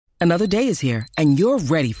Another day is here, and you're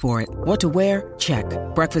ready for it. What to wear? Check.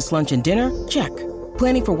 Breakfast, lunch, and dinner? Check.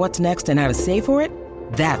 Planning for what's next and how to save for it?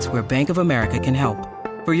 That's where Bank of America can help.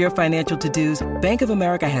 For your financial to-dos, Bank of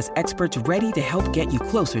America has experts ready to help get you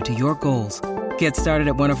closer to your goals. Get started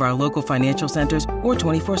at one of our local financial centers or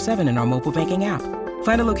 24/7 in our mobile banking app.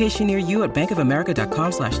 Find a location near you at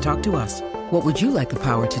bankofamerica.com/talktous. What would you like the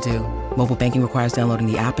power to do? Mobile banking requires downloading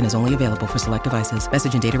the app and is only available for select devices.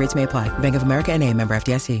 Message and data rates may apply. Bank of America N.A., member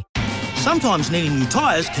FDIC. Sometimes needing new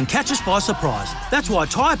tyres can catch us by surprise. That's why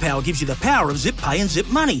Tyre Power gives you the power of Zip Pay and Zip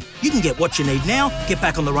Money. You can get what you need now, get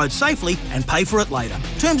back on the road safely and pay for it later.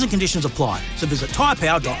 Terms and conditions apply. So visit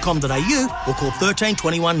tyrepower.com.au or call 13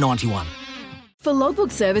 21 91. For logbook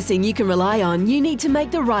servicing you can rely on, you need to make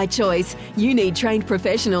the right choice. You need trained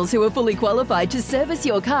professionals who are fully qualified to service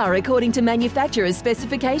your car according to manufacturer's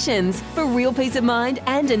specifications. For real peace of mind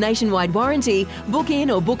and a nationwide warranty, book in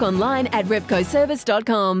or book online at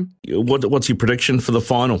repcoservice.com. What's your prediction for the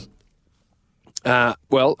final?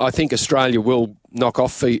 Well, I think Australia will knock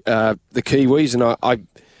off the Kiwis, and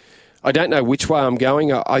I don't know which way I'm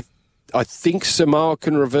going. I think Samoa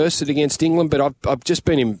can reverse it against England, but I've just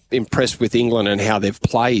been impressed with England and how they've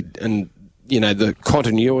played, and the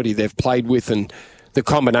continuity they've played with, and the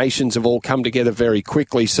combinations have all come together very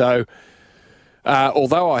quickly. So,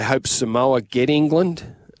 although I hope Samoa get England,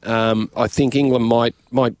 I think England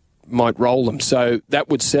might roll them. So that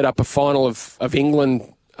would set up a final of England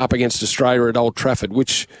up against Australia at Old Trafford,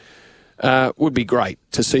 which would be great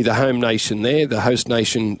to see the home nation there, the host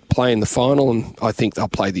nation, play in the final, and I think they'll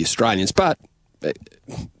play the Australians. But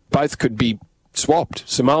both could be swapped.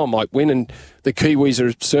 Samoa might win, and the Kiwis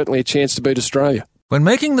are certainly a chance to beat Australia. When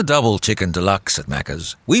making the double chicken deluxe at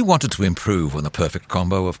Macca's, we wanted to improve on the perfect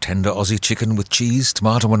combo of tender Aussie chicken with cheese,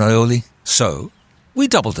 tomato and aioli. So, we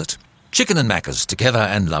doubled it. Chicken and Macca's, together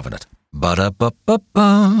and loving it.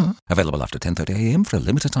 Ba-da-ba-ba-ba. Available after 10:30 a.m. for a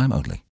limited time only.